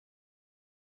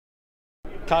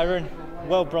Kyron,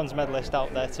 world bronze medalist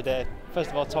out there today. First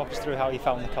of all, talk us through how you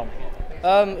found the comp.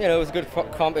 It was a good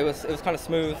comp. It was kind of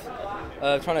smooth.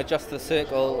 Trying to adjust the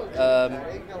circle. That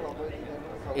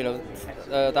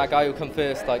guy who come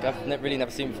first, like I've really never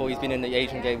seen before. He's been in the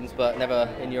Asian Games, but never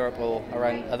in Europe or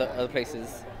around other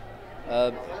places.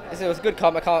 It was a good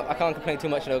comp. I can't complain too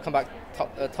much. Come back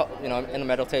top. In the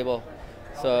medal table.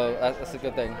 So that's a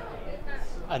good thing.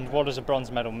 And what does a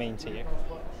bronze medal mean to you?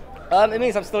 It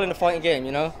means I'm still in the fighting game.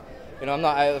 I'm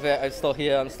not out of it. I'm still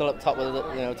here. I'm still up top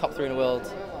with top 3 in the world.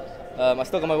 I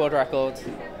still got my world record.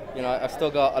 I've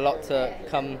still got a lot to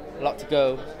come, a lot to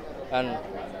go, and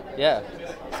yeah,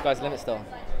 sky's the limit still.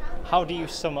 How do you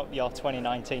sum up your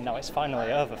 2019 now? It's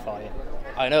finally over for you.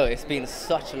 I know, it's been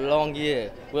such a long year.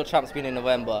 World Champ's been in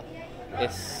November.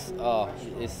 It's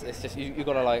just you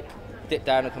gotta like dip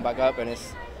down and come back up, and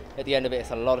it's at the end of it,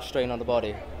 it's a lot of strain on the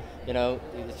body.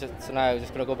 It's just so now we're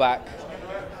just gonna go back,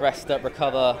 rest up,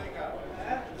 recover,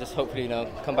 just hopefully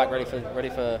come back ready for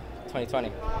 2020.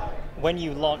 When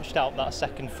you launched out that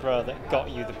second throw that got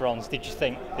you the bronze, did you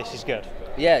think this is good?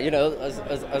 Yeah,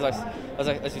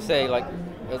 as you say, like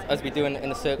as we do in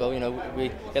the circle,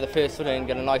 we get the first one in,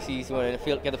 get a nice easy one, and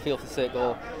get a feel for the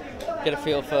circle, get a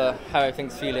feel for how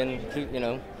everything's feeling.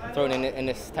 Thrown in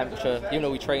this temperature.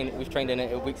 We've trained in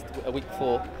it a week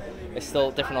before. It's still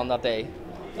different on that day.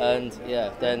 And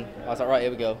yeah, then I was like, right, here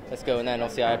we go, let's go. And then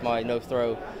obviously I had my no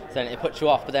throw, so then it puts you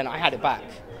off, but then I had it back.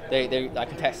 I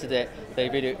contested it, they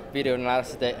video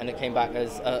analyzed it, and it came back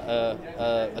as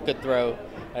a good throw.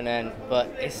 And then, but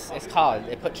it's hard,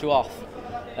 it puts you off.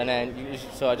 And then,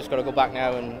 so I just got to go back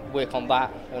now and work on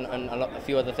that and a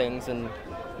few other things and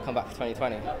come back for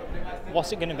 2020.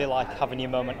 What's it going to be like having your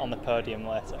moment on the podium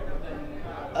later?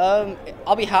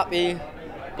 I'll be happy,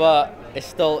 but it's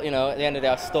still, at the end of the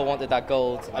day, I still wanted that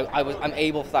gold. I'm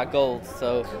able for that gold,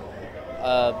 so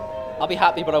I'll be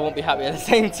happy, but I won't be happy at the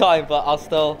same time. But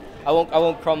I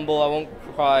won't crumble, I won't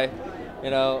cry.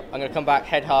 I'm gonna come back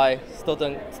head high. Still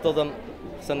done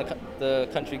the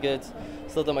country good.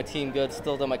 Still done my team good.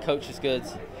 Still done my coaches good.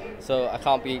 So I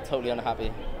can't be totally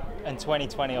unhappy. And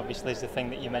 2020 obviously is the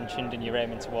thing that you mentioned and you're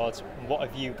aiming towards. What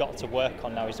have you got to work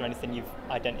on now? Is there anything you've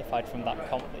identified from that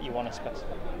comp that you want to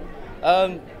specify?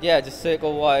 Just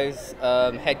circle-wise,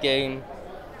 head game,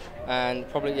 and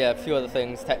probably a few other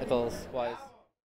things, technicals-wise.